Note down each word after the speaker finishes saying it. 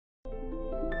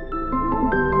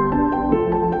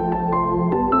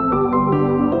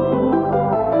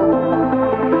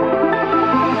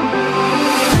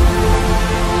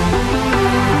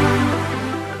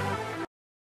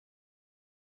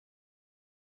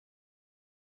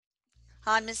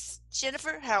Hi, Miss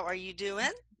Jennifer. How are you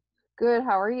doing? Good.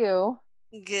 How are you?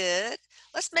 Good.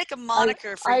 Let's make a I,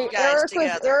 moniker for you guys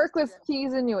together. Eric was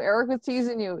teasing you. Eric was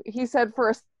teasing you. He said for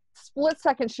a split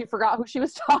second she forgot who she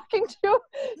was talking to.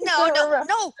 He No, couldn't no, remember.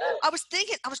 no. I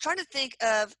was trying to think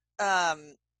of,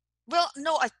 well,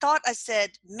 no, I thought I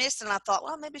said Miss, and I thought,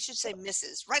 well, maybe I should say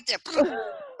Mrs. Right there.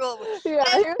 Well, Yeah.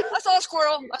 eh, I saw a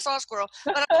squirrel. I saw a squirrel.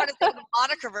 But I'm trying to think of a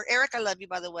moniker for Eric. I love you,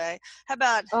 by the way. How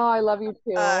about Oh, I love you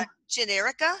too.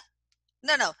 Generica?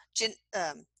 No.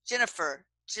 Jennifer.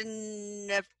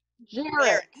 Jennifer.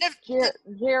 Jarek.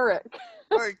 Jarek.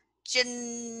 Or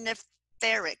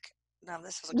Jenniferic. No,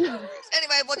 this doesn't come across.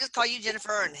 Anyway, we'll just call you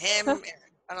Jennifer and him Eric.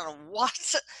 I don't know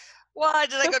what. Why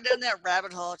did I go down that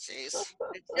rabbit hole? Jeez.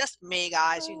 It's just me,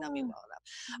 guys. You know me well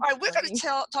enough. All right, we're going Funny.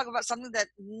 to talk about something that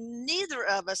neither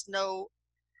of us know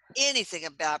anything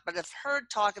about, but I've heard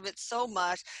talk of it so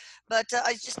much. But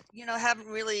I just, haven't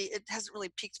really, it hasn't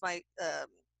really piqued my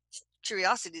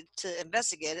curiosity to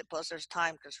investigate it. Plus, there's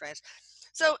time constraints.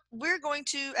 So we're going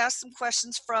to ask some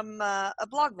questions from a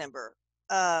blog member.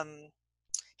 Um,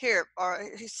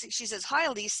 she says, "Hi,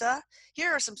 Lisa.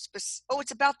 Here are some oh,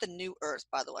 it's about the new Earth,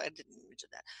 by the way. I didn't mention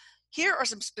that. Here are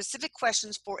some specific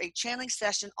questions for a channeling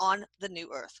session on the new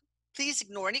Earth. Please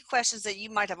ignore any questions that you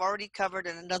might have already covered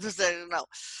and others that I don't know.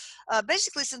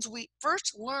 Basically, since we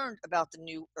first learned about the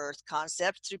new Earth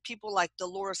concept through people like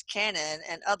Dolores Cannon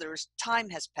and others, time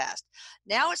has passed.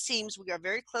 Now it seems we are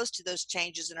very close to those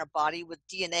changes in our body with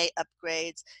DNA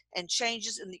upgrades and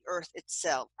changes in the Earth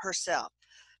herself.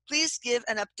 Please give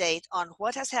an update on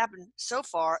what has happened so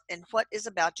far and what is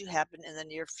about to happen in the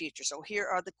near future." So here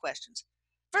are the questions.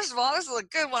 First of all, this is a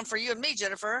good one for you and me,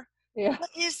 Jennifer. Yeah. What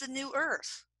is the new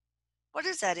Earth? What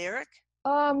is that, Eric?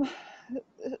 Um.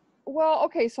 Well,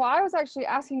 okay. So I was actually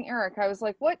asking Eric. I was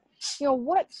like, what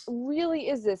really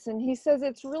is this? And he says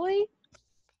it's really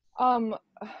um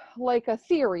like a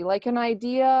theory, like an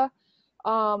idea,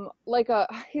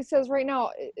 he says right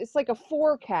now it's like a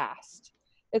forecast.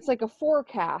 It's like a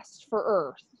forecast for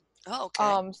Earth, Oh,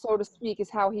 okay. so to speak, is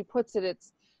how he puts it.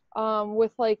 It's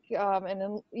with like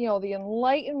the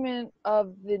enlightenment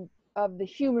of the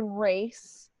human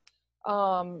race.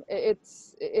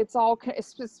 It's all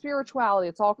it's spirituality.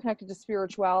 It's all connected to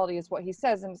spirituality, is what he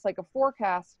says, and it's like a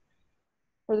forecast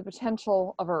for the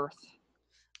potential of Earth.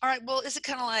 All right. Well, is it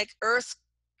kind of like Earth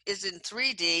is in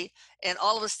 3D, and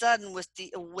all of a sudden, with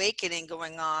the awakening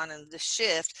going on and the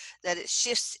shift, that it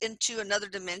shifts into another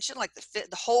dimension, like the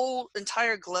whole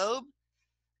entire globe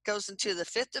goes into the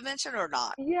fifth dimension, or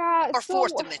not, Yeah. or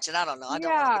fourth So dimension? I don't know. I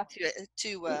don't want to yeah. get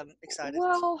too excited.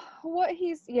 Well, what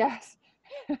he's yes,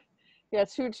 yeah,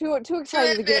 too Too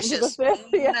excited to get into the ambitious. fifth.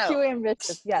 Yeah, No. too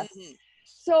ambitious. Yes. Hmm.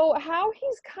 So how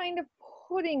he's kind of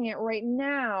putting it right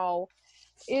now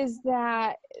is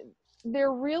that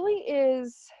there really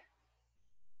is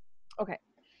okay.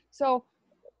 So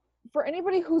for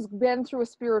anybody who's been through a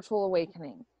spiritual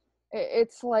awakening,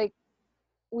 it's like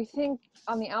we think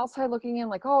on the outside looking in,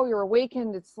 like, oh, you're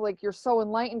awakened. It's like you're so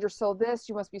enlightened. You're so this.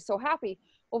 You must be so happy.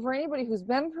 Well, for anybody who's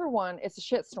been through one, it's a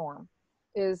shitstorm.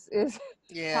 Is how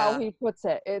Yeah. he puts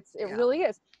it. It Yeah. really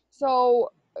is.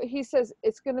 So he says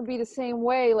it's going to be the same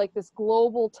way, like this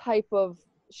global type of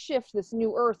shift, this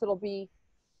new Earth. It'll be,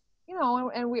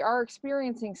 and we are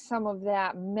experiencing some of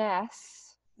that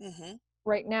mess Hmm.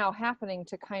 right now happening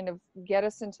to kind of get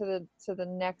us into the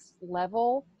next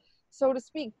level, so to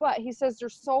speak. But he says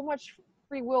there's so much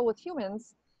free will with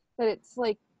humans that it's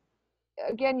like,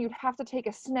 again, you'd have to take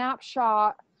a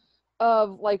snapshot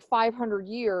of like 500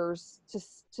 years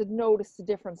to notice the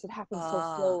difference. It happens so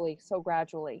Ah. slowly, so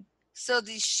gradually. So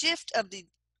the shift of the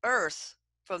Earth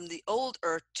from the old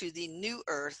Earth to the new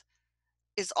Earth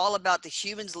is all about the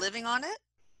humans living on it?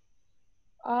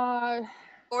 uh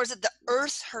Or is it the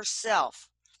Earth herself,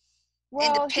 well,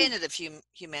 independent of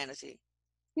humanity?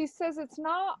 he says it's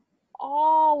not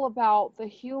all about the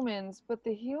humans, but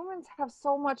the humans have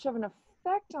so much of an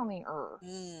effect on the Earth.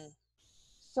 Mm,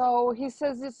 So he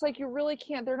says it's like you really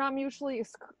can't, they're not mutually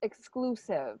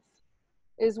exclusive,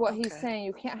 is what he's okay. saying.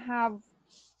 You can't have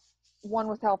one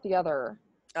without the other.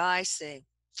 I see.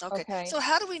 Okay. Okay. So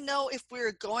how do we know if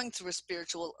we're going through a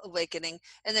spiritual awakening?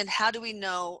 And then how do we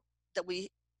know that we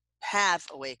have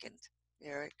awakened,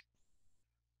 Eric?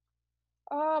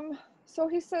 Um, so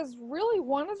he says really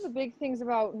one of the big things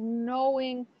about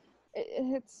knowing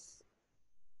it's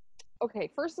okay,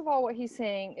 first of all, what he's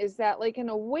saying is that like an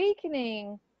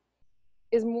awakening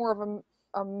is more of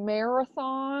a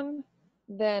marathon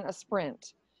than a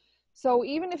sprint. So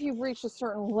even if you've reached a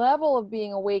certain level of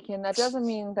being awakened, that doesn't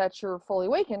mean that you're fully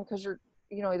awakened, because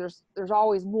there's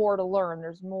always more to learn.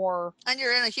 There's more. And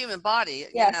you're in a human body,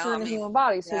 Yes, you're I in a mean, human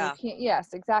body, so you yeah. can't.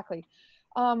 Yes, exactly.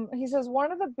 He says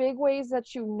one of the big ways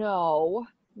that you know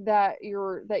that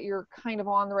you're kind of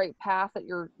on the right path, that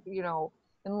you're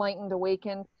enlightened,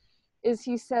 awakened, is,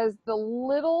 he says, the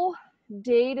little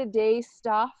day-to-day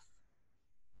stuff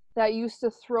that used to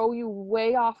throw you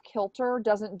way off kilter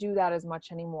doesn't do that as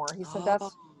much anymore. He said Oh,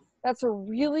 that's a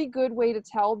really good way to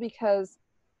tell, because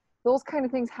those kind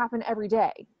of things happen every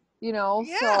day, yeah.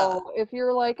 so if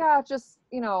you're like,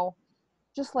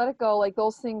 just let it go, like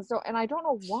those things don't. And I don't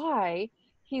know why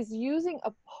he's using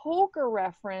a poker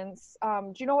reference.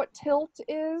 Do you know what tilt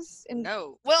is? In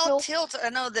No. Well, tilt, tilt, I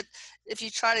know that if you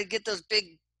try to get those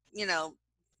big, you know,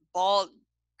 ball,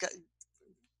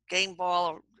 game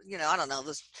ball, or, I don't know,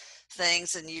 those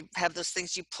things, and you have those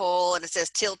things you pull, and it says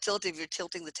tilt, tilt if you're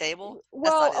tilting the table.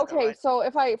 That's well, not it, though, okay, right?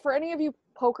 so for any of you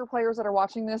poker players that are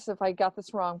watching this, if I got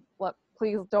this wrong,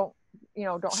 please don't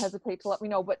hesitate to let me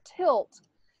know. But tilt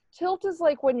is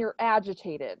like when you're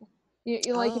agitated.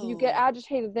 Like if you get Oh,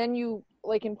 agitated, then you,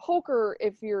 like in poker,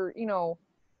 if you're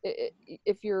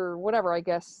if you're whatever, I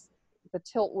guess the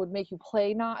tilt would make you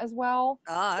play not as well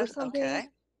or something. okay.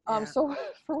 Yeah. So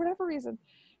for whatever reason,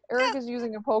 Erik is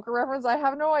using a poker reference. I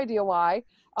have no idea why.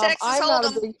 Texas I'm not a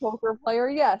Hold'em. big poker player.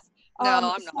 Yes.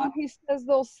 No, I'm So not. he says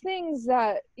those things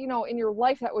that in your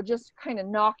life that would just kind of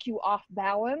knock you off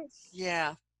balance.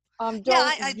 Yeah. Yeah,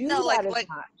 I Don't do know, that as much.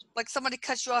 like somebody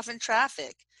cuts you off in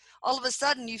traffic. All of a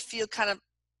sudden, you feel kind of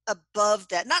above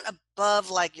that. Not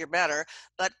above like you're better,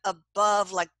 but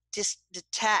above, like just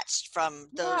detached from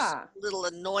those Yeah. little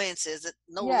annoyances that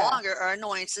no Yes. longer are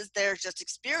annoyances. They're just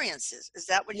experiences. Is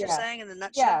that what you're Yes. saying in a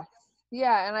nutshell? Yes.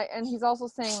 Yeah. And he's also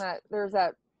saying that there's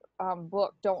that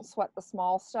book, Don't Sweat the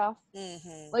Small Stuff.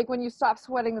 Mm-hmm. Like when you stop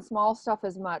sweating the small stuff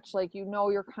as much, like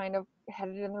you're kind of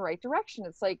headed in the right direction.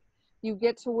 It's like you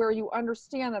get to where you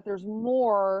understand that there's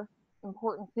more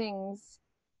important things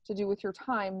to do with your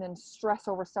time than stress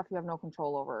over stuff you have no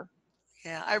control over.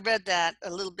 Yeah, I read that a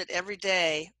little bit every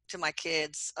day to my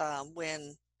kids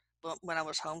when I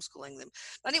was homeschooling them.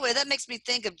 But anyway, that makes me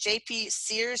think of JP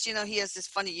Sears. He has this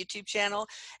funny YouTube channel,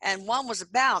 and one was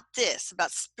about this, about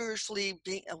spiritually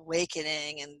being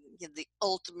awakening, and the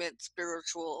ultimate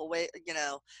spiritual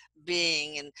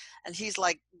being, and he's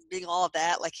like being all of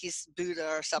that, like he's Buddha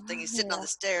or something. He's sitting on Yeah. the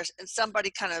stairs, and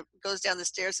somebody kind of goes down the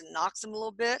stairs and knocks him a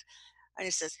little bit, and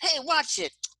he says, "Hey, watch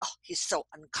it." Oh, he's so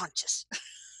unconscious.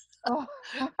 Oh.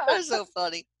 That's so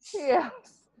funny. Yes.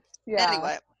 Yeah.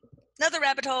 Anyway, another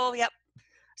rabbit hole. Yep.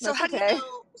 So That's how do you okay.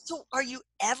 know? So are you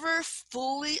ever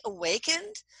fully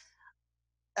awakened?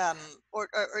 Um, or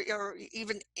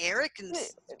even Erik and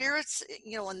spirits,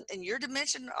 in your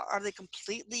dimension, are they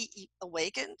completely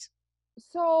awakened?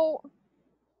 So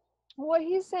what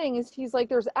he's saying is, he's like,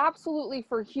 there's absolutely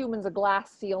for humans a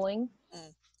glass ceiling,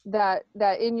 Mm.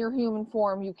 that in your human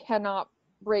form you cannot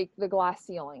break the glass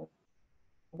ceiling.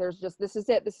 There's just, this is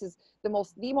it. This is the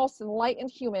most enlightened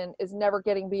human is never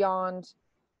getting beyond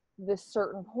this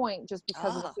certain point, just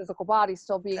because of the Ah, physical body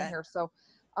still being okay. here. So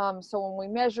when we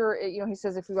measure it, he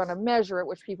says, if we want to measure it,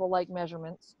 which people like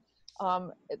measurements,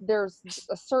 there's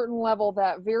a certain level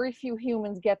that very few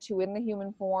humans get to in the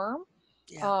human form,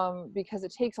 Yeah. because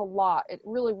it takes a lot. It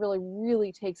really, really,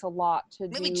 really takes a lot to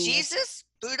Maybe do. Jesus,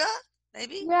 Buddha,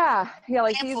 maybe Yeah,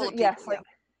 like these handful are, of yes, people. like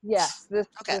Yeah. yes, this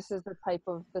Okay. this is the type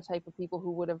of people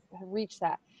who would have reached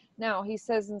that. Now he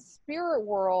says in spirit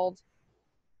world,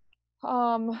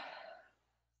 um,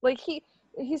 like he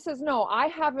says, no, I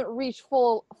haven't reached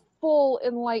full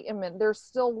enlightenment. There's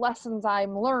still lessons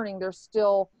I'm learning. There's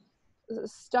still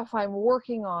stuff I'm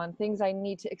working on, things I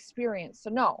need to experience. So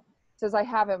no, says I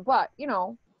haven't, but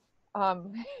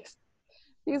um,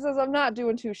 he says I'm not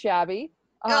doing too shabby.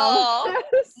 Um, Oh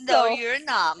no, so you're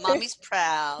not. Mommy's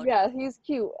proud. yeah, he's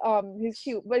cute. He's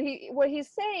cute, but what he's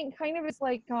saying kind of is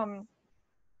like,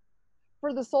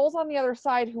 for the souls on the other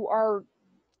side who are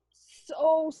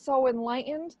so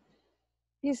enlightened,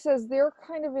 he says they're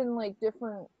kind of in like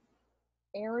different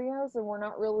areas, and we're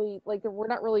not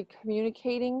really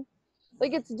communicating.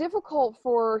 Like Mm. it's difficult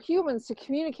for humans to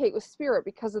communicate with spirit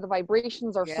because of the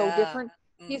vibrations are so Yeah. different.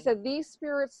 He Mm. said these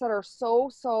spirits that are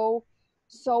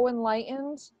so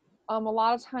enlightened, a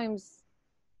lot of times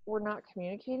we're not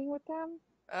communicating with them.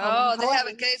 Oh, they have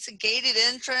However, it's a gated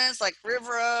entrance like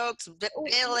River Oaks, oh,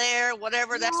 Bel Air,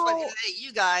 whatever. That's what. no, Hey,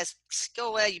 you guys, go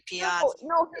away, you no, peons.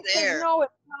 no. He You're says there. no.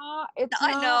 It's not. No, It's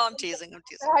I not. know. I'm teasing. I'm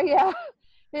teasing. Yeah,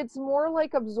 it's more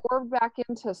like absorbed back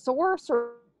into source,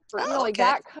 or Oh, like okay.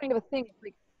 that kind of a thing.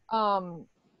 Like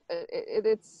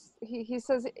it's he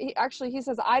says, he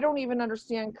says I don't even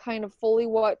understand kind of fully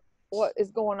what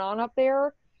is going on up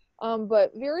there.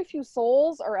 But very few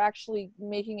souls are actually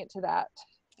making it to that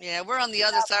Yeah, we're on the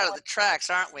other side of point. the tracks,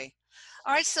 aren't we?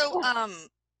 All right, so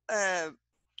uh,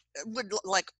 would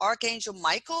like Archangel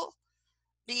Michael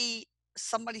be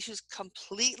somebody who's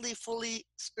completely, fully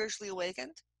spiritually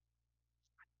awakened?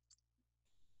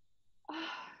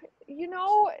 You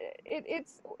know,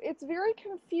 it's very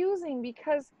confusing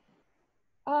because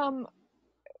um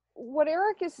what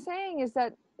Erik is saying is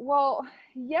that, well,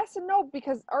 yes and no,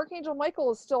 because Archangel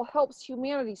Michael still helps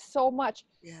humanity so much.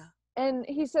 Yeah. And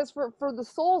he says for the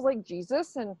souls like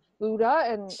Jesus and Buddha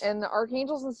and the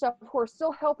archangels and stuff who are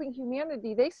still helping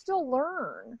humanity, they still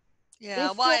learn. They Yeah.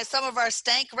 still Why is some of our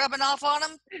stank rubbing off on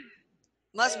them?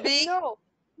 Must be. no,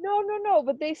 no,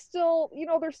 but they still,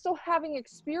 they're still having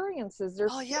experiences. They're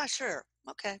Oh yeah, sure.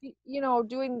 Okay.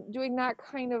 doing that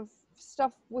kind of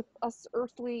stuff with us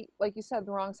earthly, like you said,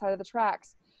 the wrong side of the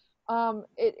tracks.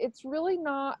 It's really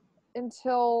not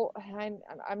until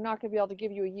I'm not going to be able to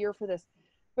give you a year for this,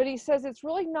 but he says it's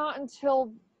really not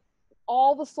until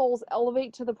all the souls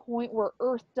elevate to the point where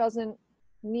earth doesn't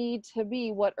need to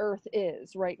be what earth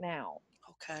is right now.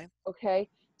 Okay. Okay,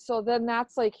 so then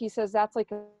that's like, he says that's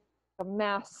like a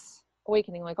mass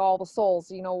awakening, like all the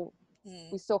souls,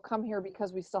 Mm, we still come here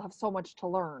because we still have so much to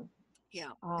learn.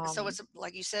 yeah. So um it's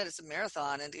like you said, it's a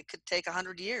marathon, and it could take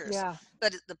 100 years, yeah,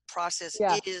 but the process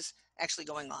yes, is actually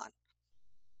going on. So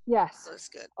yes, it's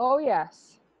good. oh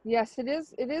yes, yes, it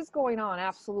is going on,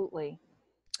 absolutely.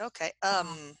 Okay.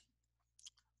 um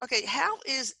Okay. How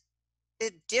is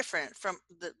it different from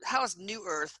the? How is New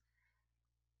Earth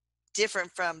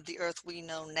different from the Earth we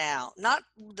know now? Not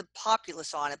the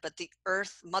populace on it, but the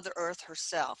Earth, Mother Earth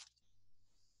herself.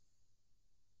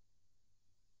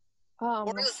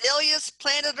 Or um is aliens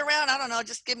planted around? I don't know.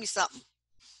 Just give me something.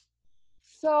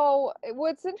 so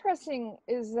what's interesting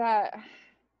is that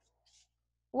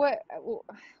what oh,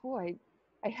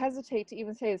 I hesitate to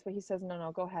even say this, but he says no,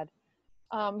 no, go ahead.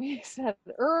 He said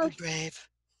Be earth brave.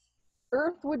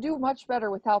 earth would do much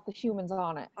better without the humans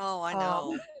on it. Oh, I um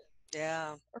know.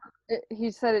 Yeah.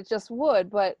 he said it just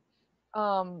would,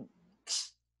 um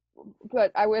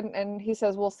but I wouldn't. And he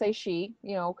says we'll say she,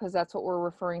 because that's what we're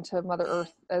referring to Mother Mm,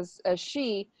 Earth as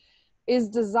she is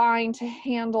designed to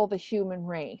handle the human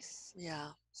race. yeah.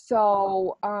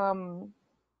 So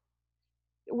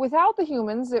without the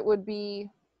humans it would be,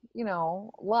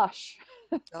 lush.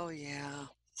 Oh, yeah.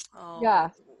 Oh, Yeah,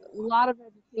 a lot of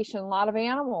vegetation, a lot of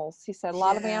animals. He said a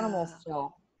lot of animals yeah.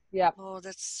 still. Yep. Oh,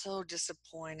 that's so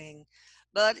disappointing.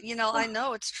 But, I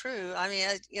know it's true. I mean,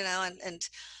 and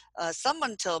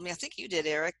someone told me, I think you did,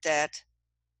 Eric, that,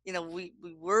 we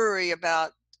worry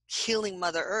about killing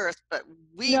Mother Earth, but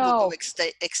we will go No.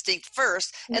 extinct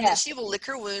first, and then she Yes. will lick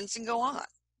her wounds and go on.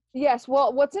 Yes.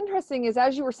 Well, what's interesting is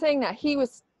as you were saying that, he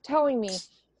was telling me,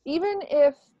 even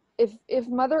if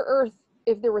Mother Earth,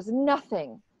 if there was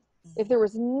nothing, if Mhm. there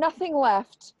was nothing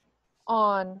left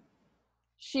on,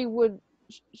 she would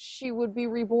she would be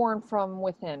reborn from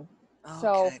within.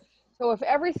 So Okay. so if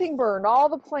everything burned, all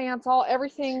the plants, all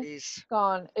everything Jeez.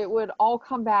 gone, it would all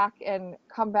come back and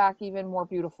come back even more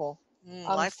beautiful.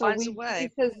 Life So finds a he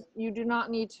way. says you do not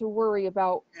need to worry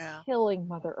about Yeah. killing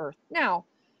Mother Earth. Now,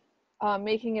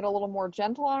 making it a little more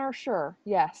gentle on her, sure,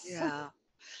 yes, Yeah.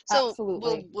 So will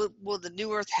absolutely, will will the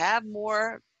new Earth have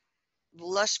more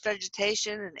lush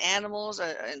vegetation and animals,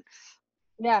 and I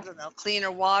yeah, don't know,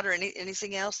 cleaner water?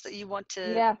 Anything else that you want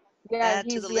to yeah, add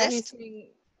to the he's list? saying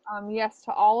yes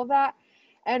to all of that.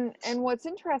 And what's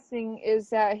interesting is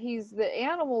that the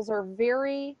animals are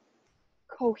very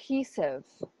cohesive,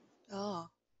 Oh,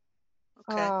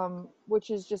 okay. which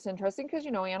is just interesting because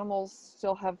animals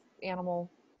still have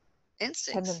animal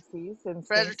Instincts. tendencies, instincts.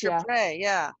 Predator Yeah, prey.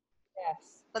 Yeah.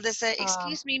 yes. But they say, Um,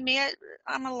 "Excuse me,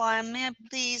 I'm a lion. May I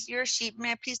please? You're a sheep.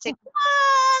 May I please take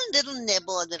one little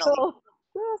nibble, and then I'll leave. so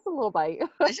just a little bite.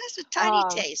 It's just a tiny um,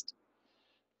 taste."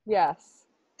 yes.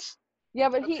 Yeah,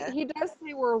 but he Okay. he does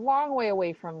say we're a long way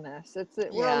away from this.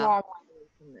 We're a Yeah. long way away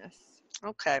from this.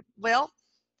 Okay. Well,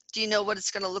 do you know what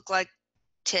it's going to look like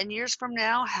 10 years from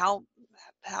now? How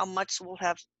much will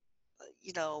have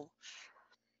you know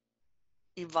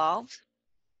evolved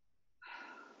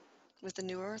with the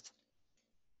new Earth?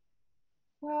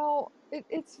 Well,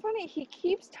 it's funny. He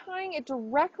keeps tying it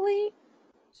directly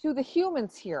to the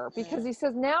humans here because Mm, he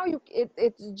says now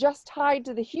it's just tied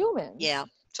to the yeah. humans.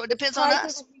 So it It's depends on tied to the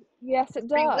us. yes, it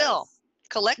Free will, does.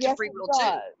 collective Yes, free it will too.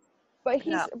 does. But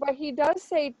Yeah. he does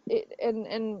say it,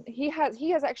 and he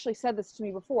has actually said this to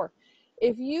me before.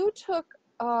 If you took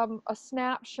a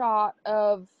snapshot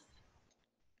of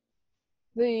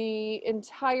the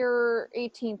entire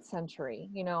 18th century,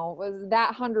 was that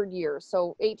 100 years,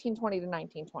 so 1820 to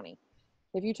 1920.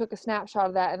 if you took a snapshot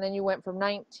of that and then you went from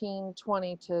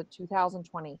 1920 to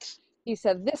 2020, he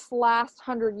said this last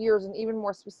 100 years, and even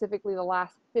more specifically the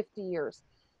last 50 years,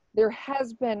 there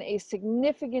has been a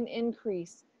significant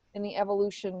increase in the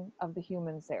evolution of the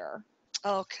humans there.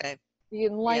 Okay. The Yeah.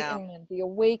 enlightenment, the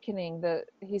awakening,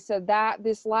 he said that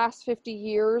this last 50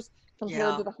 years compared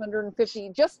Yeah. to the 150,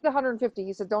 just the 150,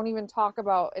 he said don't even talk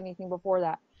about anything before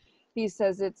that. He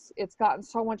says it's gotten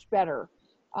so much better.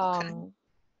 Okay. um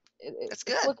That's it's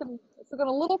good. looking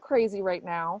a little crazy right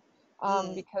now,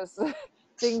 Mm. because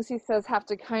things, he says, have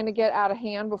to kind of get out of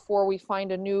hand before we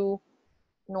find a new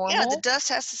Yeah, the normal. dust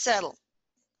has to settle. So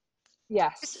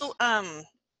Yes,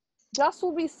 dust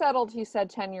will be settled, he said.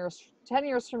 10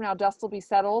 years from now, dust will be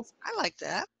settled. I like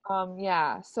that.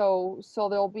 Yeah, so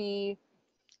there'll be,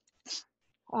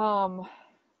 um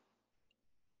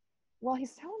well,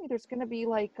 he's telling me there's going to be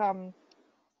like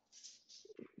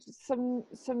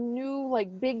some new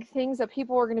like big things that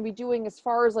people are going to be doing as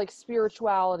far as like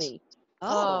spirituality,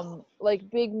 Oh, like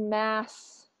big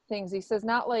mass things. He says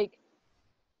not like,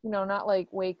 not like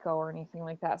Waco or anything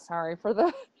like that. Sorry for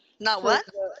the not for what?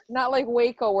 the, not like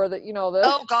Waco where the, the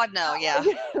Oh God, no. not Yeah.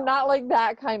 like, not like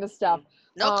that kind of stuff. Mm.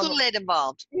 No um Kool-Aid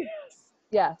involved. yes,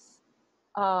 yes,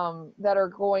 that are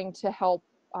going to help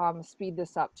speed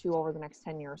this up too over the next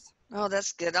 10 years. Oh,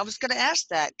 that's good. I was going to ask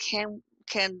that. Can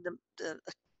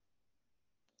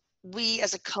we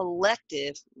as a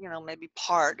collective, maybe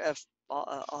part of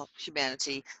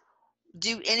humanity,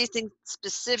 do anything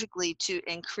specifically to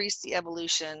increase the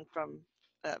evolution from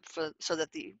for so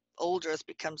that the old Earth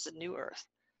becomes the new Earth?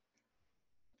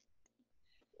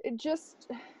 It just,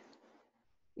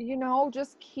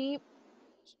 just keep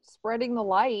spreading the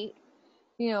light,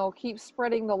 keep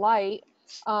spreading the light.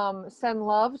 Send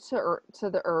love to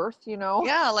the earth,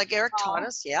 Yeah, like Erik taught uh,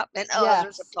 us. Yep, and others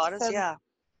have yes, taught us. send, Yeah,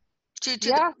 to the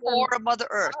yeah, send core of Mother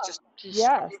Earth, love. just from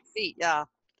Yes, your feet. Yeah.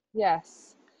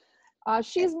 yes. And-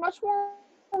 She's much more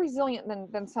resilient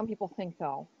than some people think,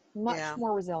 though. Much yeah.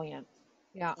 more resilient.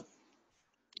 Yeah.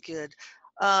 Good.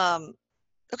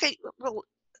 Okay. Well,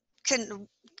 can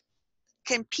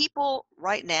can people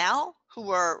right now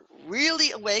who are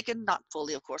really awakened, not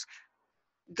fully, of course,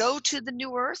 go to the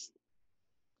new Earth?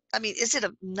 I mean, is it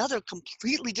another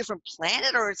completely different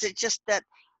planet, or is it just that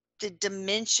the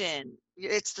dimension?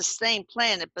 It's the same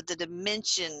planet, but the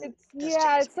dimension It's, has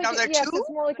yeah, changed. it's like, Are there yes, two? it's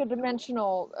more like a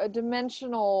dimensional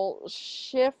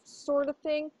shift sort of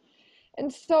thing.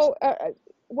 And so,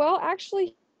 well,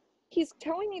 actually, he's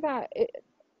telling me that,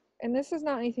 and this is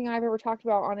not anything I've ever talked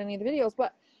about on any of the videos,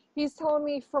 but he's telling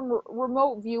me from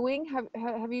remote viewing.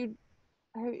 Are you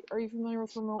familiar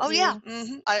with remote Oh yeah.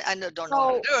 viewing? I know, don't know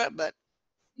how to So do it, but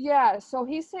yeah, so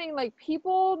he's saying like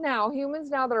people now, humans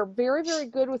now that are very, very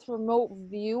good with remote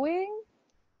viewing,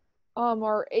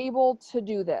 are able to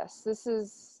do this. This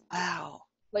is wow.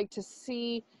 like to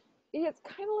see. It's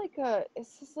kind of like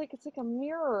it's like a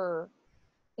mirror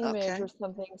image Okay. or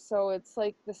something. So it's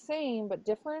like the same but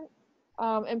different.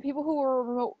 And people who are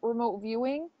remote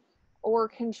viewing or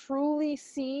can truly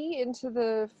see into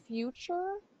the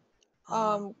future,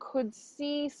 Uh, could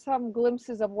see some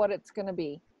glimpses of what it's going to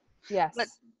be. but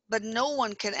Yes. but no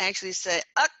one can actually say,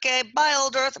 okay, bye,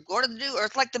 old Earth. I'm going to the new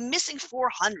Earth. Like the missing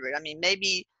 400. I mean,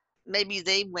 maybe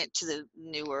they went to the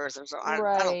new Earth or so. I don't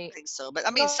Right. think so. But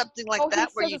I mean, No, something like no, he that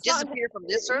where says you it's not. disappear from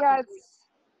this Earth. Yeah, it's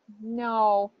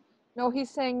no, no. He's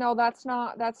saying no. That's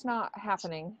not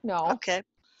happening. No, Okay.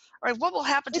 All right. What will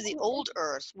happen to it's the old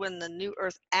Earth when the new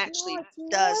Earth no. actually It's more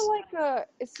does like a.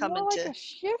 It's come more like into? a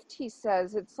shift. He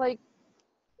says it's like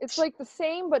the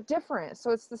same but different.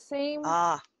 So it's the same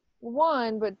Ah,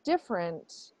 one but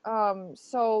different.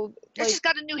 So you like, just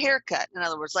got a new haircut. In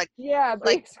other words, yeah,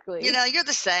 like basically. you're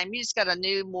the same. You just got a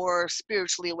new, more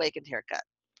spiritually awakened haircut.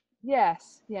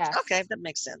 Yes, Okay, yes. that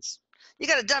makes sense. You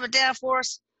got to dumb it down for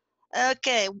us.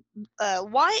 Okay,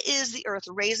 why is the Earth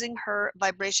raising her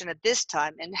vibration at this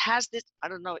time? And has this, I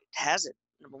don't know, has it,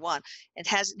 number one, and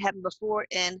has it happened before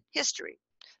in history?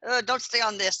 Don't stay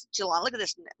on this too long. Look at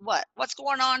this. What's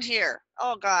going on here?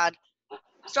 Oh, God.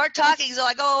 Start talking so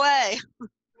I go away.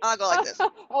 I'll go like this.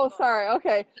 Oh, sorry.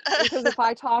 Okay, because if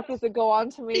I talk, does it go on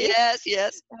to me? Yes,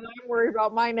 yes. And I'm worried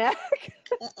about my neck.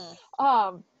 Mm-mm.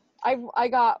 um,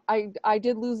 I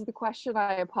did lose the question.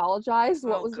 I apologize.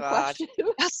 What Oh, was the God. question?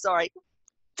 Sorry.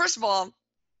 First of all,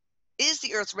 is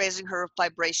the Earth raising her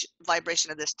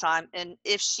vibration at this time? And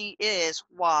if she is,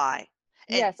 why?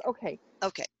 And Yes. Okay.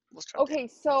 okay, we'll start there. Okay.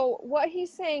 So what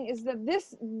he's saying is that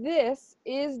this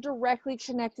is directly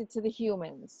connected to the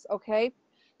humans. Okay.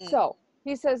 Mm, So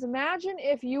he says, imagine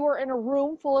if you were in a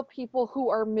room full of people who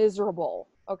are miserable.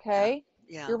 yeah, Okay.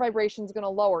 Yeah. your vibration is going to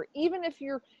lower. Even if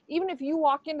you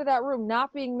walk into that room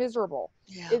not being miserable,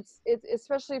 Yeah. it's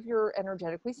especially if you're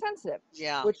energetically sensitive,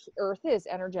 Yeah. which Earth is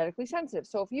energetically sensitive.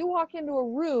 So if you walk into a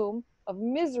room of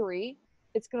misery,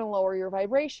 it's going to lower your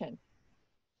vibration.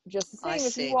 Just the I same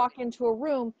if you see. walk into a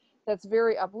room that's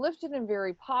very uplifted and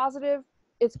very positive,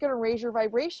 it's going to raise your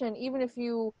vibration. Even if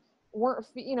you weren't,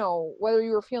 whether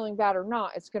you were feeling bad or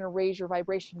not, it's going to raise your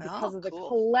vibration Oh, because of the cool.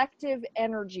 collective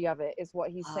energy of it, is what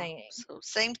he's saying. So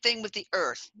same thing with the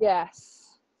earth.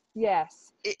 Yes,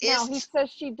 yes. It Now he is. says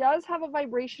she does have a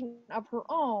vibration of her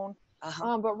own,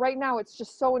 Uh-huh. but right now it's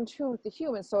just so in tune with the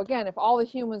humans. So again, if all the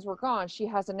humans were gone, she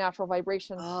has a natural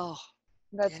vibration Oh,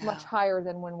 that's much yeah. higher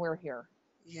than when we're here.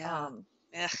 Yeah. Um,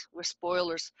 Yeah, we're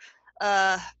spoilers.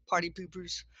 Uh, Party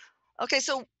poopers. Okay,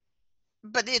 so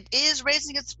but it is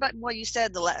raising its, but well, you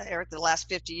said Eric, the last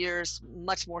 50 years,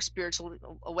 much more spiritual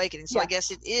awakening. So I guess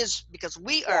yes, it is because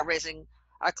we are yes, raising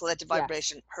our collective yes.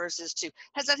 vibration. Hers is too.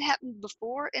 Has that happened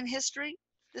before in history?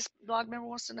 This blog member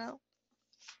wants to know.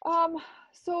 Um,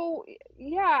 so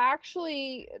yeah,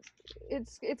 actually,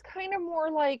 it's kind of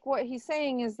more like what he's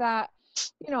saying is that,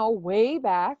 way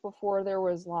back before there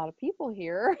was a lot of people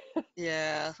here,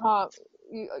 Yeah. uh, so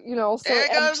There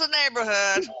it ebbs. goes the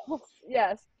neighborhood.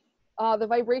 Yes, the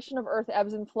vibration of Earth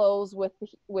ebbs and flows with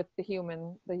the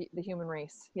human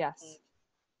race. Yes,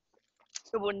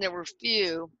 So when there were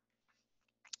few,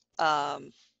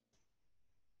 um,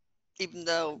 even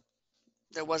though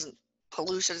there wasn't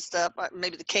pollution and stuff,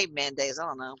 maybe the caveman days, I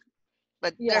don't know.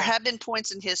 But there yeah, have been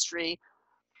points in history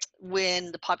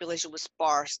when the population was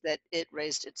sparse that it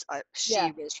raised its, she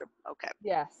yes, raised her. Okay.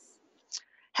 yes.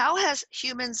 How has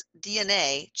humans'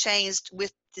 DNA changed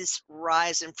with this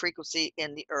rise in frequency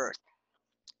in the earth?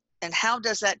 And how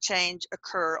does that change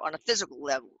occur on a physical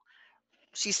level?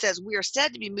 She says we are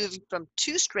said to be moving from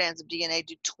 2 strands of DNA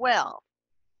to 12.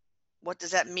 What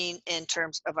does that mean in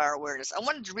terms of our awareness? I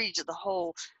wanted to read you the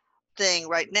whole thing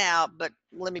right now, but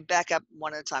let me back up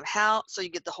one at a time. How, so you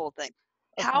get the whole thing.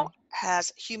 How Okay.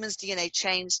 has humans' DNA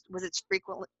changed with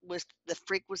with the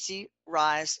frequency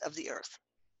rise of the earth,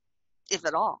 if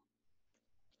at all?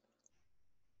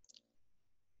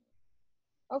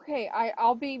 Okay,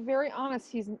 I'll be very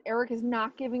honest. Eric is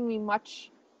not giving me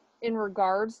much in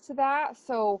regards to that.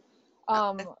 So,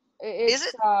 Uh, is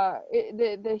it's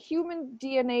it? the human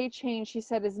DNA change, he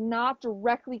said, is not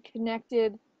directly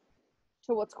connected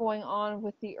to what's going on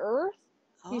with the Earth.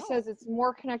 He Oh, says it's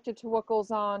more connected to what goes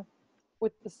on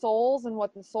with the souls and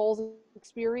what the souls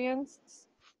experience,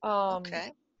 um,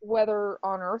 okay. whether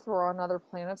on Earth or on other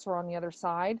planets or on the other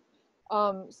side.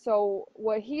 So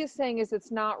what he is saying is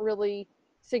it's not really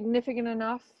significant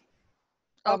enough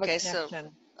of a Okay, so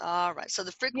connection. all right. So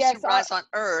the frequency Yes, rise on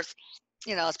Earth,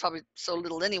 it's probably so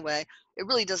little anyway. It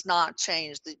really does not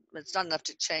change it's not enough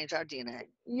to change our DNA.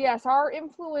 yes, our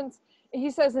influence, he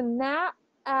says, in that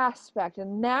aspect,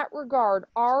 in that regard,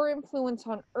 our influence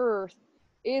on Earth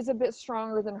is a bit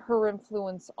stronger than her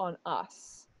influence on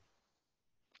us.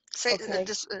 Say, Okay.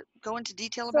 just go into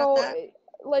detail about So, that.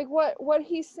 like what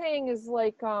he's saying is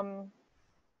like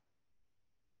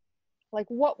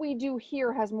what we do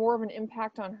here has more of an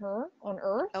impact on her on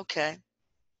Earth. Okay.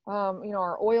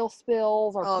 Our oil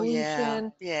spills, our Oh yeah,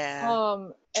 pollution, yeah.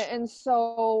 and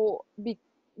so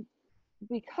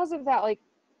because of that,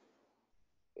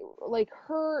 like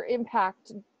her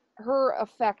impact, her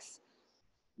effects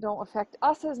don't affect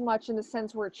us as much in the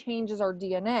sense where it changes our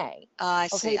DNA. I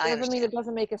Okay, see. it I doesn't mean understand. it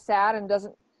doesn't make us sad and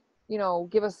doesn't,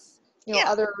 give us, Yeah.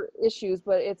 other issues,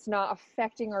 but it's not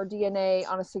affecting our DNA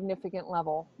on a significant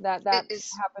level. That It is.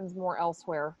 happens more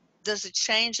elsewhere. Does a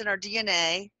change in our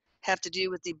DNA have to do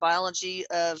with the biology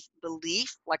of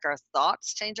belief, like our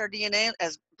thoughts change our DNA,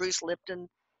 as Bruce Lipton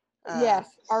Yes,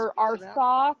 speaks our about?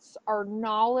 thoughts, our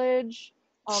knowledge,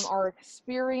 our Okay.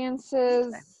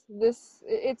 experiences.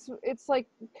 It's like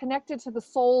connected to the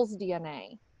soul's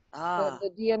DNA, the Ah, the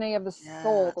DNA of the yeah.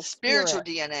 soul, the Spiritual spirit.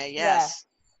 DNA. Yes, Yes.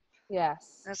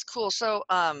 yes, That's cool. So,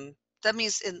 that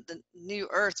means in the new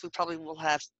Earth, we probably will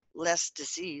have less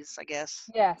disease, I guess.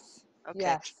 yes, Okay.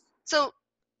 yes, So,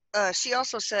 she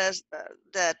also says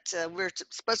that we're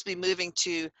supposed to be moving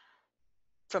to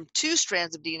from 2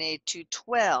 strands of DNA to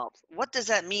 12. What does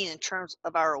that mean in terms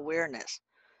of our awareness?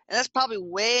 And that's probably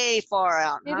way far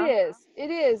out, it huh? is. It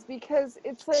is because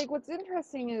it's like what's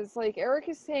interesting is like Eric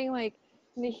is saying like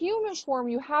in the human form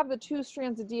you have the two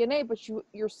strands of DNA, but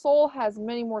your soul has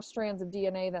many more strands of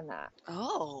DNA than that.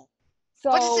 Oh,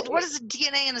 what is So it? What does the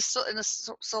DNA in a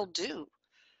soul do? um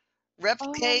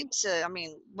Replicate? I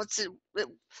mean, what's it?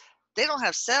 They don't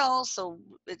have cells, so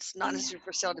it's not yeah, necessary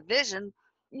for cell division.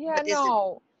 yeah, But is it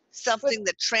no, but something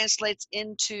that translates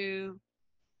into?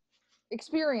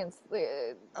 experience,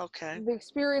 Okay. the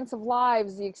experience of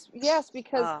lives, yes,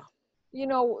 because Ah.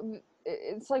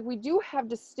 it's like we do have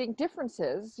distinct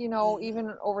differences, Mhm.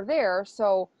 even over there.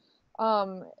 So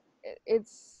um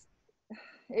it's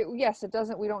yes, it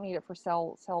doesn't, we don't need it for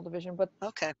cell division, but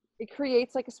Okay. it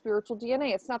creates like a spiritual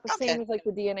DNA. It's not the Okay. same as like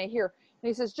the DNA here. And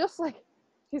he says,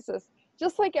 he says,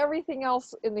 just like everything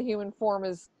else in the human form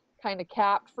is kind of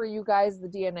capped for you guys, the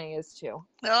DNA is too.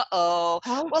 Uh-oh.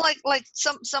 Huh? Well, like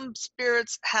some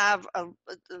spirits have an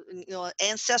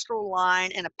ancestral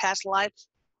line and a past life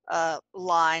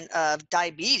line of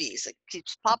diabetes. It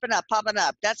keeps popping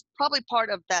up. That's probably part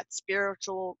of that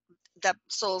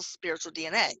soul's spiritual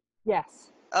DNA.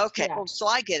 Yes. Okay. Oh, Yes. so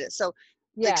I get it. So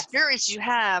the Yes. experience you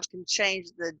have can change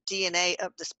the DNA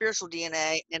of the spiritual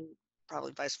DNA and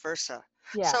probably vice versa.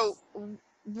 So Yes.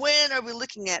 when are we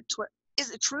looking at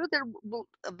is it true that we'll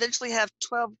eventually have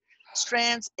 12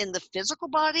 strands in the physical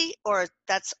body, or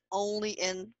that's only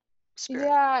in spirit?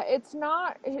 Yeah, it's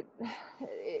not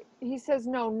he says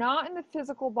no, not in the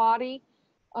physical body,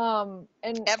 Ever?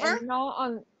 and not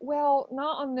on, well,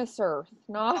 not on this earth,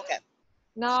 not Okay.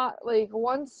 not like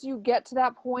once you get to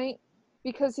that point,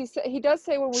 because he does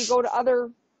say when we go to other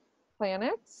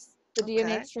planets, the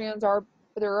DNA Okay. strands are,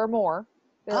 there are more.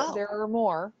 Oh, There are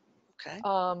more. okay.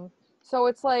 Um, so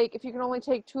it's like if you can only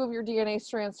take 2 of your DNA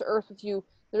strands to Earth with you,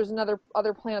 there's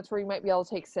other planets where you might be able to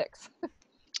take 6.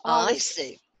 I Is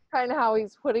see. kind of how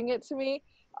he's putting it to me.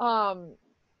 Um,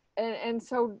 and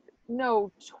so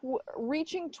no,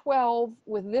 reaching 12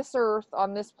 with this Earth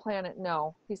on this planet,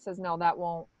 no. He says no, that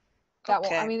won't. I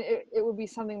Okay. mean, it would be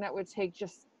something that would take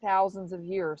just thousands of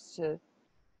years to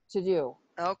do.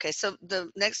 Okay. So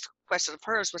the next question of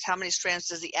hers was how many strands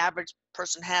does the average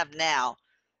person have now?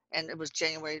 And it was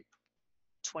January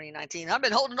 2019. I've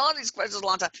been holding on to these questions a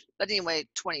long time. But anyway,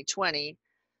 2020.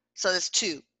 So that's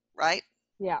two, right?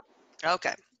 Yeah.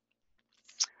 Okay.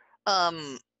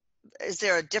 Um, is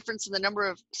there a difference in the number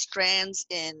of strands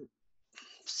in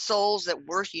souls that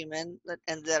were human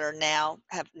and that are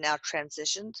have now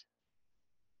transitioned?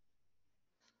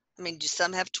 I mean, do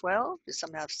some have 12? Do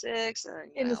some have six?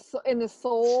 In the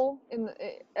soul,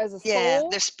 as a Yeah, soul.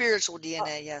 their spiritual Uh,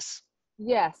 DNA. Yes.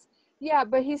 yes. Yeah,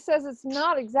 but he says it's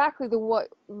not exactly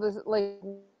like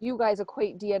you guys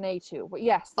equate DNA to. But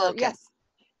yes, Okay,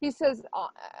 he says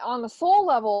on the soul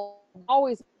level,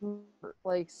 always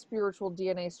like spiritual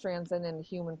DNA strands in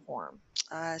human form.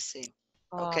 I see.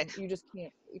 Okay, You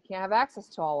can't have access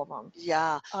to all of them.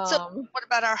 yeah. So, what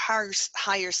about our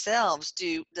higher selves?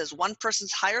 Does one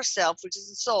person's higher self, which is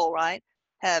the soul, right,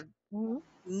 have Mhm.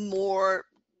 more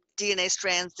DNA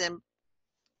strands than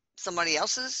somebody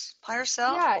else's higher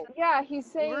self Yeah, or yeah,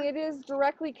 he's saying fewer? it is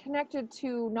directly connected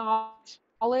to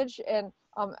knowledge and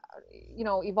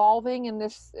evolving in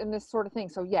this sort of thing.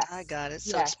 So I yes, got it.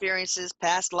 So yes, experiences,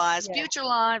 past lives, yes, future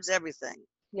lives, everything.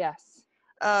 yes.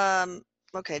 Um,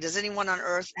 okay, does anyone on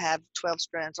Earth have 12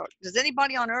 strands? Or does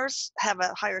anybody on Earth have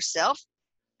a higher self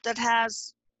that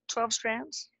has 12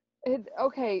 strands?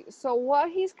 Okay, so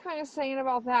what he's kind of saying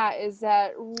about that is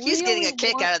that He's getting really a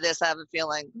kick out of this, I have a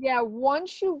feeling.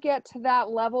 once you get to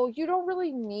that level, you don't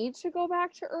really need to go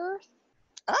back to Earth.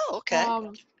 Oh, okay.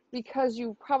 um, because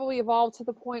you probably evolved to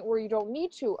the point where you don't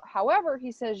need to. However,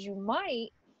 he says you might,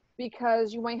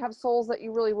 because you might have souls that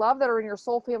you really love that are in your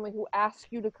soul family who ask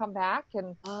you to come back,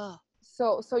 and Oh,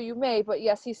 so you may. But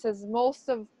yes, he says most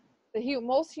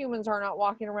humans are not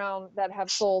walking around that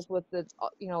have souls with the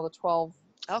 12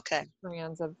 okay.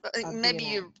 strands of Maybe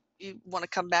DNA. you want to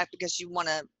come back because you want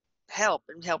to help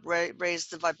raise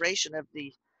the vibration of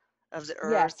the Yes,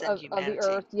 earth and of the humanity.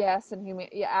 Earth, yes, and human,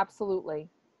 yeah, absolutely,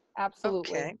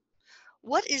 absolutely. Okay.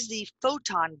 What is the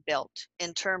photon belt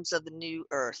in terms of the new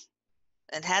earth?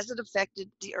 And has it affected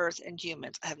the earth and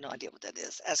humans? I have no idea what that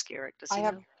is. Ask Eric. Does I he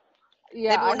have know?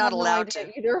 Yeah, Maybe we're I not have no allowed idea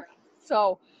to. either.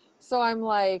 So, I'm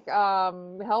like,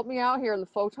 help me out here, the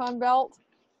photon belt.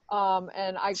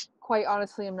 And I quite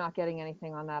honestly am not getting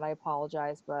anything on that. I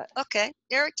apologize, but Okay.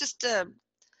 Eric, just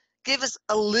give us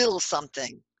a little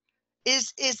something.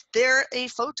 Is there a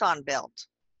photon belt?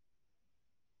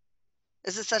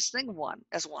 Is there such thing one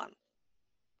as one?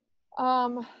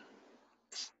 um,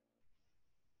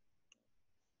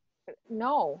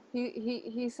 no.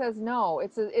 He says no.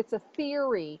 It's a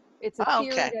theory. It's a Oh,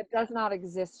 theory okay. that does not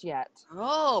exist yet.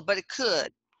 Oh, but it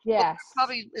could. Well, Yes.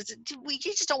 probably is it? We you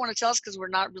just don't want to tell us because we're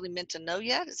not really meant to know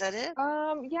yet. Is that it?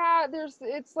 Yeah,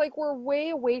 it's like we're way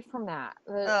away from that.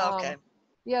 Oh, okay.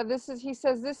 Yeah, he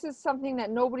says this is something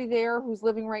that nobody there who's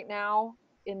living right now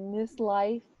in this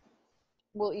life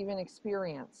will even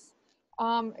experience.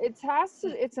 It's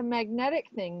Hmm. a magnetic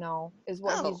thing though, is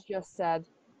what Oh, he's just said.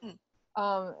 hmm.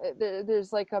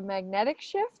 There's like a magnetic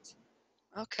shift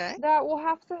Okay. that will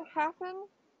have to happen.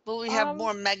 Will we have Um,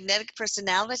 more magnetic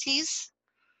personalities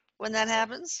when that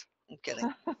happens? I'm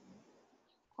kidding.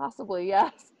 Possibly,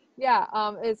 yes. Yeah,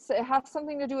 it has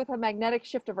something to do with a magnetic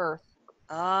shift of Earth.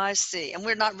 I see. And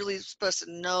we're not really supposed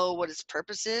to know what its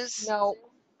purpose is? No,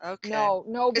 Okay. no,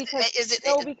 no, Is because is it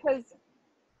no, because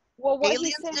well, what he's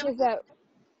aliens saying doing is it?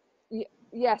 that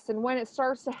yes, and when it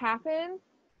starts to happen,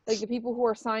 like the people who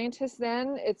are scientists,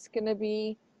 then it's going to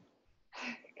be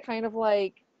kind of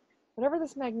like whatever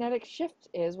this magnetic shift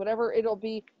is, whatever it'll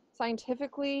be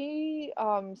scientifically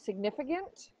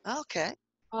significant, Okay.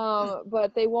 Hmm.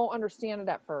 but they won't understand it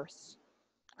at first.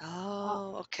 Uh,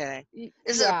 Oh, okay.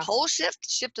 Is it a yeah. pole shift,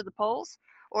 shift of the poles,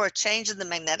 or a change in the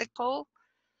magnetic pole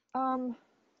Um,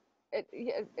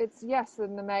 it's yes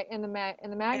in the in the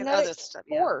and magnetic other stuff?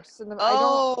 Yeah. force, and I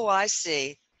don't. Oh, I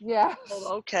see. Yes.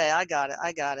 Oh, okay, I got it.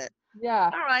 I got it. Yeah.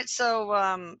 All right. So,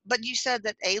 but you said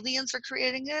that aliens are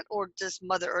creating it, or does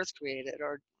Mother Earth create it,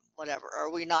 or whatever? Or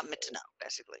are we not meant to know,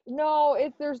 basically? No,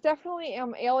 there's definitely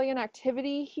alien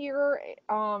activity here,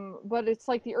 but it's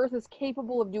like the Earth is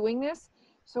capable of doing this,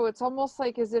 so it's almost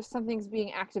like as if something's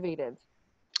being activated,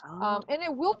 Oh, and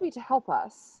it will be to help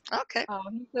us. okay.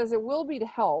 He says it will be to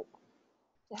help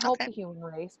Okay. the human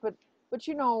race, but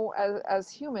you know, as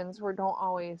humans, we don't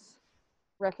always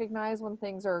recognize when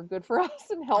things are good for us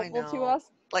and I helpful to know.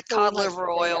 us, Like so we cod might liver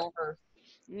say at oil. first,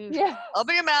 You yes,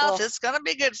 open your mouth. well, It's gonna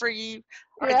be good for you.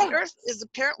 All right. The yes. Earth is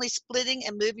apparently splitting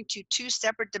and moving to two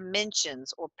separate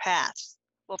dimensions or paths.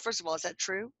 Well, first of all, is that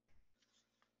true?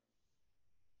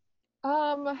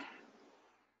 Um,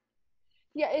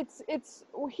 yeah, it's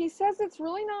he says it's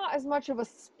really not as much of a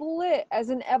split as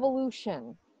an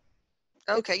evolution.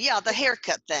 Okay. Yeah, the It's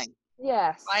haircut thing,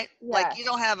 yes, right? Like you yes,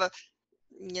 don't have a,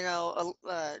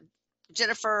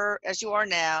 Jennifer as you are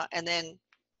now, and then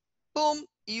boom,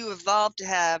 you evolved to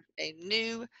have a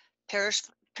new Paris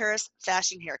Paris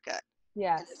fashion haircut.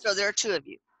 And so yes. there are two of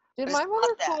you, Did but it's my not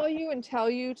mother that. call you and tell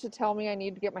you to tell me I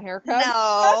need to get my hair cut?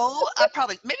 No, I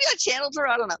probably maybe I channeled her.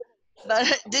 I don't know,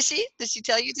 but did she? Did she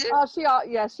tell you to? Oh,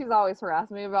 yeah, she's always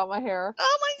harassed me about my hair,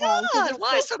 Oh because my God! it's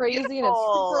Why so so crazy and it's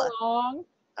super beautiful? long.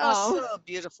 Oh, Um, so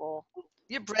beautiful.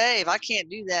 You're brave. I can't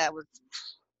do that with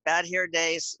bad hair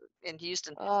days in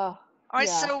Houston. oh, All right,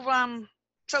 yeah,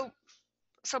 so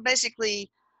so basically,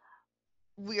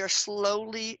 we are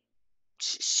slowly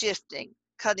shifting,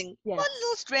 cutting one little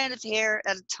yes, strand of hair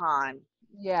at a time.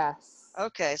 yes.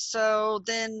 Okay, so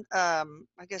then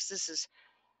I guess this is,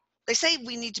 they say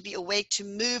we need to be awake to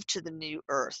move to the new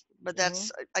earth, but Hmm.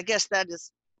 that's, I guess that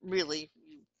is really,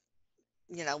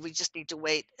 we just need to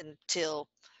wait until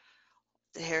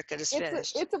the haircut is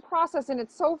finished. It's a process, and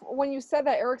it's so when you said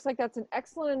that, Eric's like that's an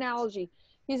excellent analogy.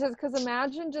 He says because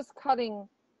imagine just cutting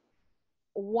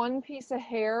one piece of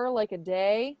hair like a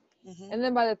day, Hmm. and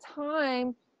then by the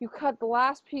time you cut the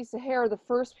last piece of hair, the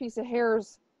first piece of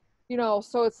hair's,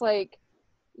 so it's like,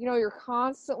 you're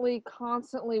constantly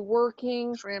working,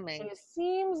 and Trimming. it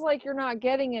seems like you're not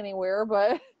getting anywhere,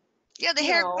 but Yeah, the you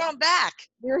hair know grown back.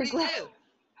 What very do you do?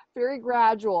 very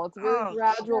gradual. It's a very Oh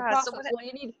gradual God. So process. what?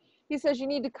 Well, he says you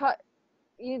need to cut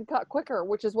quicker,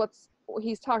 which is what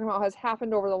he's talking about has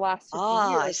happened over the last 50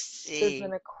 Ah, I years. There's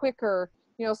been see. a quicker,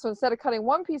 so instead of cutting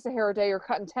one piece of hair a day, you're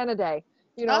cutting 10 a day,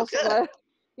 Oh, so good. that,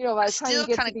 by But it the time you still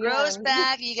get kind to of the grows end,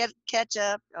 back. You got to catch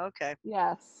up. Okay.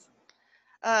 yes.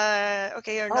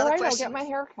 Okay, here All another right, I'll get question. my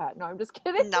hair cut. No, I'm just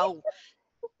kidding. No,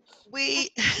 we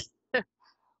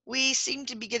we seem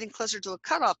to be getting closer to a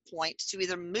cutoff point to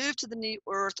either move to the new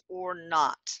Earth or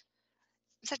not.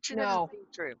 Is that true? That doesn't No, seem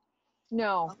true.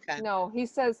 no, Okay. no. He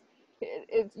says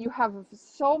you have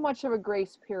so much of a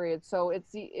grace period, so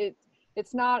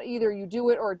it's not either you do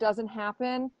it or it doesn't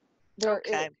happen. There,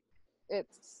 Okay.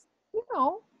 it's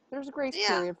there's a grace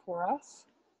Yeah. period for us.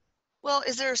 Well,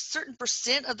 is there a certain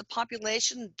percent of the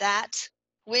population that,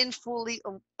 when fully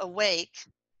awake,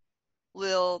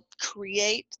 will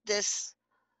create this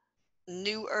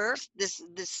new Earth, this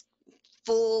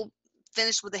full,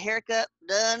 finished with a haircut,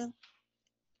 done?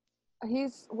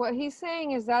 What he's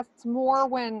saying is that's more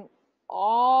when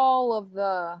all of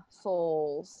the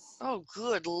souls, Oh,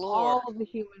 good all Lord. of the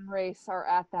human race are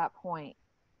at that point.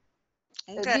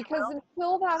 Okay. Because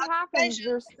until that happens,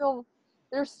 Occupation.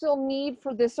 there's still need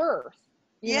for this earth.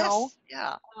 You know, Yes.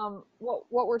 Yeah.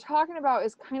 what we're talking about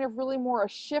is kind of really more a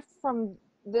shift from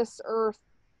this earth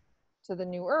to the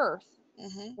new earth,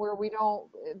 Hmm. where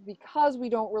because we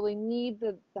don't really need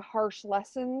the harsh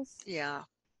lessons Yeah.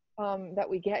 that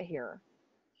we get here.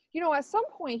 At some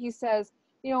point he says,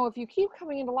 if you keep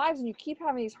coming into lives and you keep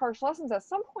having these harsh lessons, at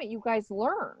some point you guys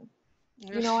learn.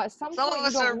 You know, at some Some point of you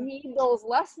us are, don't need those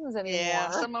lessons yeah,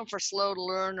 anymore. some of us are slow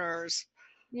learners.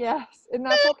 Yes, and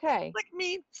that's okay. Like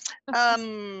me.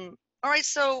 All right,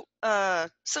 so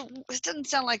it doesn't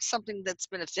sound like something that's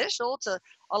beneficial to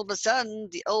all of a sudden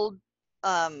the old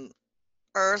um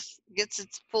Earth gets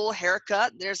its full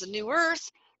haircut. There's a new Earth.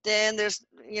 Then there's,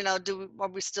 are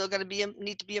we still going to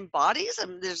need to be in bodies? I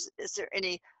mean, is there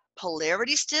any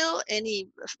polarity still? Any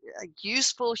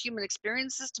useful human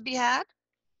experiences to be had?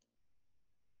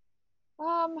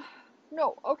 Um,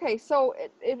 no, okay, so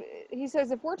he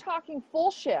says if we're talking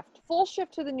full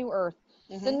shift to the new Earth,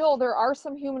 then Hmm. no, there are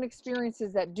some human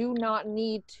experiences that do not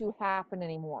need to happen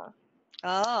anymore.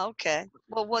 Oh, okay.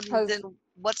 Well, then Because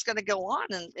what's going to go on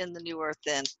in the new Earth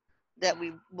then that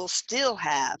we will still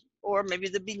have, or maybe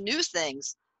there'll be new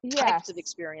things, types of yes,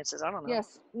 experiences. I don't know.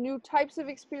 yes, new types of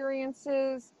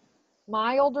experiences,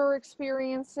 milder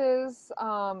experiences,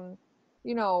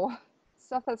 you know,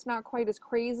 stuff that's not quite as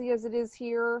crazy as it is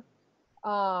here.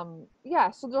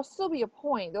 Yeah, so there'll still be a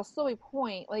point. There'll still be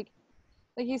point. Like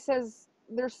he says,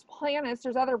 there's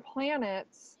other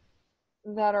planets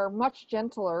that are much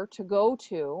gentler to go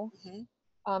to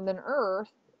Hmm. than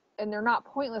Earth, and they're not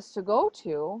pointless to go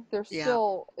to. There Yeah,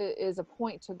 still is a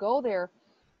point to go there.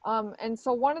 And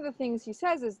so one of the things he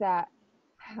says is that,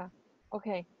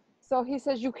 okay, so he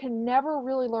says you can never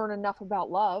really learn enough about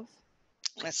love.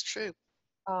 that's true.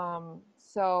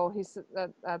 So he said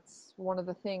that's one of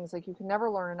the things. Like you can never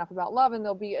learn enough about love, and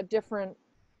there'll be a different,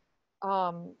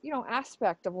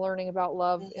 aspect of learning about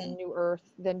love Hmm. in New Earth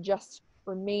than just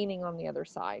remaining on the other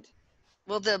side.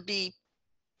 Will there be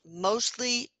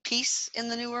mostly peace in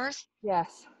the new Earth?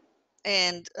 Yes.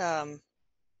 And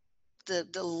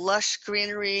the lush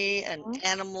greenery and Mhm.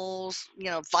 animals,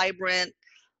 vibrant,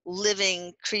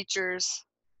 living creatures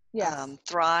Yes.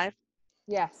 thrive.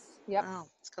 Yes. Yep. Oh,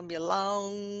 it's gonna be a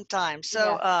long time.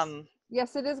 So, Yes.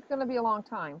 Yes, it is going to be a long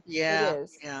time. It yeah,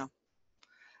 is. yeah.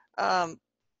 Um,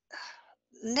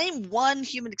 Name one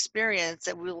human experience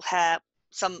that we'll have,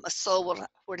 a soul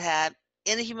would have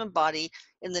in a human body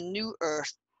in the new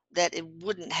Earth that it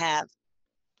wouldn't have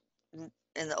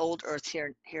in the old Earth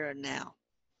here and now.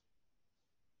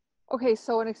 Okay,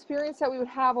 so an experience that we would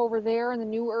have over there in the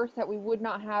new Earth that we would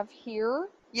not have here.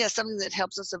 Yeah, something that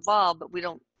helps us evolve, but we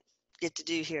don't get to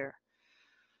do here.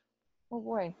 Oh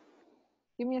boy,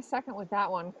 give me a second with that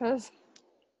one, because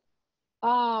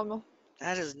um,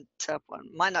 That is a tough one.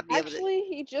 Might not be able to. actually,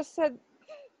 he just said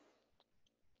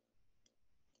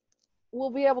we'll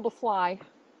be able to fly.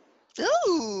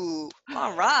 Ooh,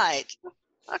 all right.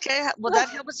 Okay, will that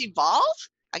help us evolve?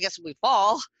 I guess if we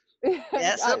fall.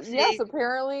 Yes, Yes, oopsie.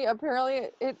 apparently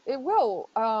it will.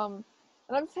 And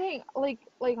I'm saying like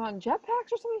on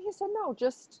jetpacks or something. He said no,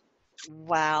 just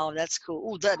Wow, that's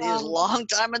cool. Ooh, that is a um, long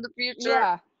time in the future.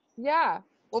 yeah, yeah.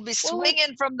 We'll be Well, like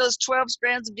swinging from those 12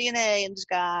 strands of DNA in the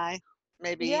sky.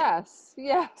 Maybe. yes,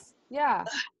 yes, yeah.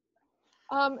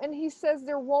 And he says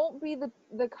there won't be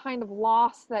the kind of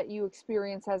loss that you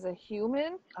experience as a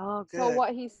human. Oh, So good.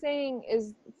 what he's saying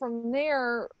is from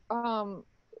there,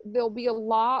 there'll be a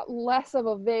lot less of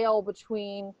a veil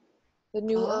between the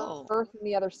new Oh, Earth and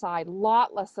the other side.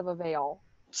 Lot less of a veil.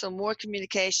 so more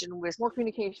communication with. More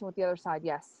communication with the other side.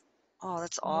 Yes. Oh,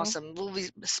 that's Hmm. awesome. Will we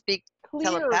speak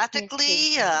Clear telepathically?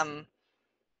 communication.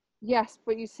 Yes,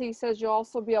 but he says you'll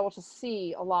also be able to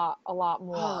see a lot Oh,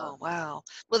 more. wow.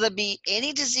 Will there be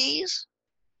any disease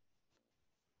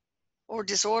or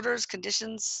disorders,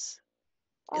 conditions,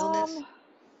 illness? Um,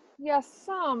 yes,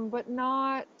 some, but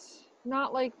not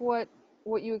like what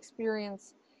you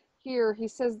experience here. He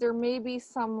says there may be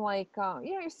some like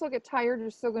you still get tired, you're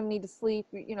still going to need to sleep,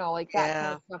 like that kind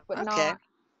Yeah. of stuff, but Okay. not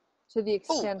to the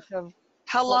Oh, extent of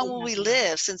how what long we will have we here.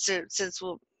 live since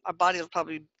our body will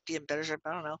probably be in better shape?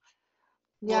 I don't know.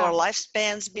 Will our Yeah.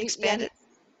 lifespans be Yeah, expanded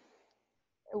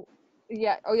oh,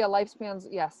 yeah, oh yeah, lifespans,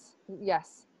 yes.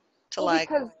 Yes. to Well, like,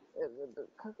 because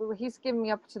he's giving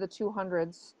me up to the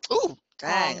 200s. ooh,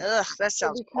 dang, Um ugh, that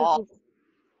sounds because awful.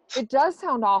 it does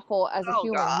sound awful as a Oh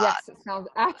human. God. Yes, it sounds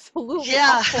absolutely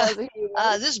Yeah. awful as a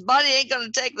human. This body ain't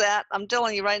gonna take that. I'm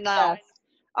telling you right now. Yes.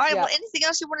 All right. Well, Yep. anything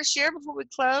else you want to share before we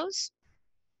close?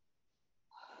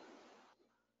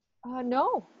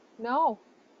 No. No.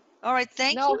 All right.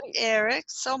 Thank No. you, Eric,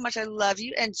 so much. I love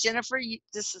you. And Jennifer,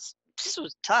 this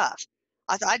was tough.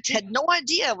 I had no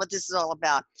idea what this is all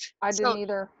about. I So didn't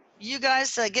either. you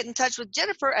guys get in touch with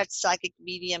Jennifer at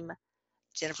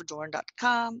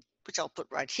psychicmediumjenniferdoran.com, which I'll put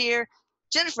right here.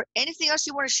 Jennifer, anything else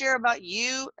you want to share about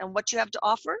you and what you have to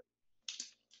offer?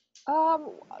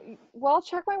 Um, well,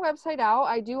 check my website out.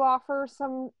 I do offer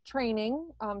some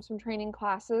training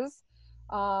classes.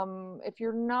 If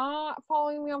you're not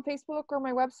following me on Facebook or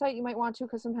my website, you might want to,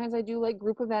 because sometimes I do like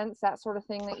group events, that sort of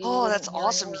thing that you Oh, wouldn't that's hear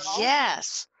awesome. anywhere else.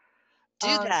 Yes. Do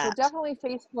So that. definitely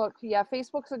Facebook. Yeah,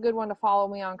 Facebook's a good one to follow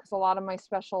me on because a lot of my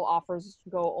special offers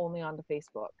go only onto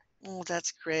Facebook. Oh,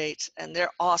 that's great. And they're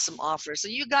awesome offers. So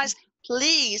you guys,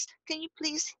 please, can you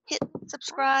please hit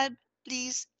subscribe,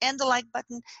 please, and the like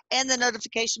button and the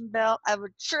notification bell? I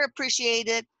would sure appreciate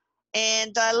it.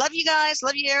 And I love you guys.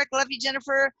 Love you, Eric. Love you,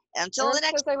 Jennifer. Until the Eric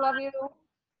next says I love you. one. Love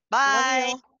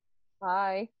Bye. you.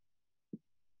 Bye.